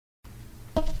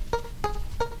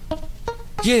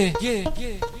Yeah,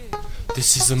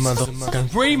 this is a motherfucking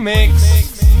remix.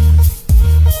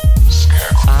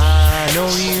 I know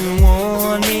you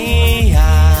want me,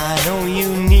 I know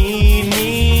you need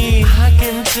me. I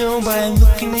can tell by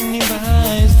looking in your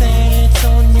eyes that it's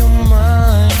on your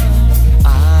mind.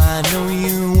 I know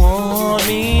you want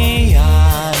me,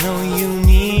 I know you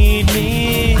need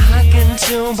me. I can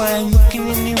tell by looking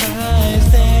in your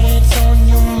eyes that it's on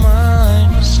your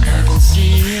mind. I can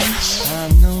see it, I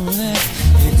know that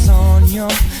it's on your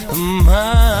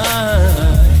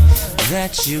mind,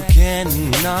 that you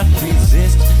cannot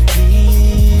resist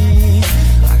me.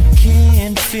 I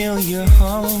can't feel your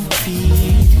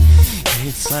heartbeat,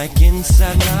 it's like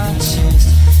inside my chest,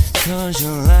 'cause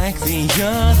you're like the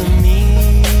other me.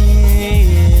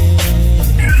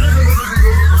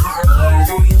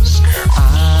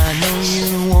 I know you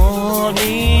want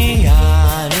me,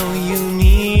 I know you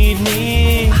need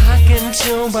me. I can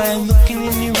tell by looking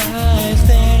in your eyes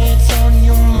that it's on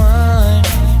your mind.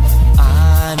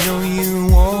 I know you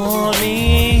want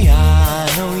me, I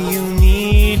know you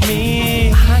need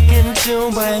me. I can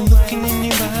tell by looking in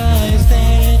your eyes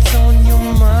that it's on your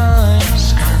mind.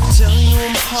 I'll tell you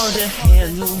I'm hard to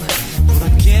handle, but I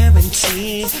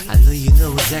guarantee I know you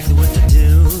know exactly what to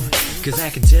do, 'cause I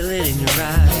can tell it in your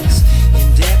eyes,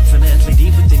 indefinitely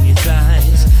deep within your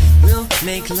thighs. We'll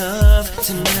make love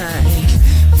tonight,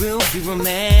 we'll be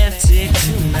romantic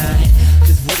tonight,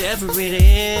 'cause whatever it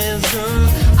is, girl,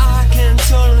 I can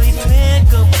totally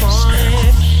pick up on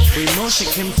it. Emotion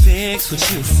can fix what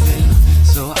you feel,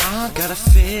 so I gotta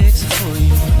fix it for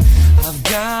you. I've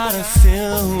gotta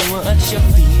feel what you're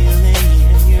feeling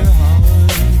in your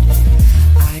heart.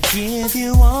 I give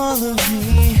you all of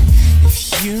me,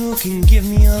 if you can give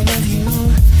me all of you,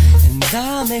 and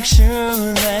I'll make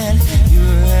sure that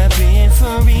you're happy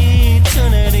for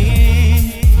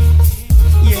eternity.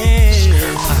 Yeah,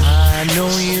 I know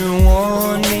you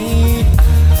want me,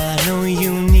 I know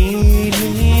you need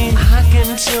me. I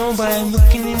can tell by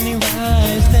looking in your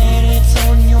eyes that it's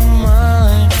on your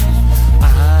mind.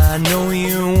 I know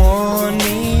you want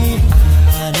me,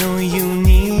 I know you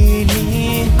need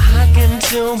me. I can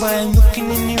tell by looking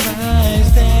in your eyes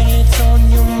that it's on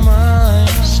your mind.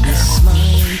 Your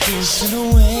smile gives it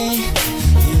away,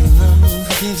 your love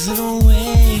gives it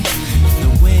away. The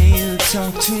way you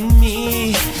talk to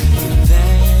me,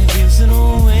 that gives it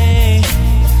away.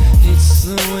 It's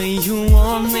the way you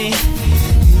want me,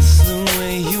 it's the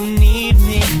way you need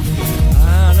me.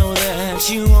 I know that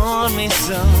you want me,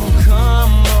 so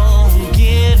come on,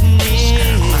 get me.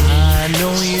 I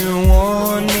know you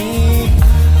want me,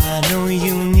 I know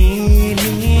you need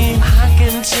me. I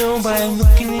can tell by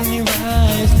looking in your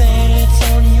eyes that it's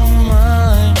on your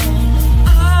mind.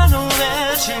 I know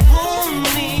that you want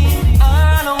me,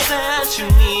 I know that you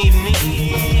need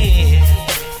me.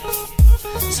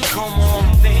 So come on,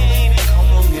 baby.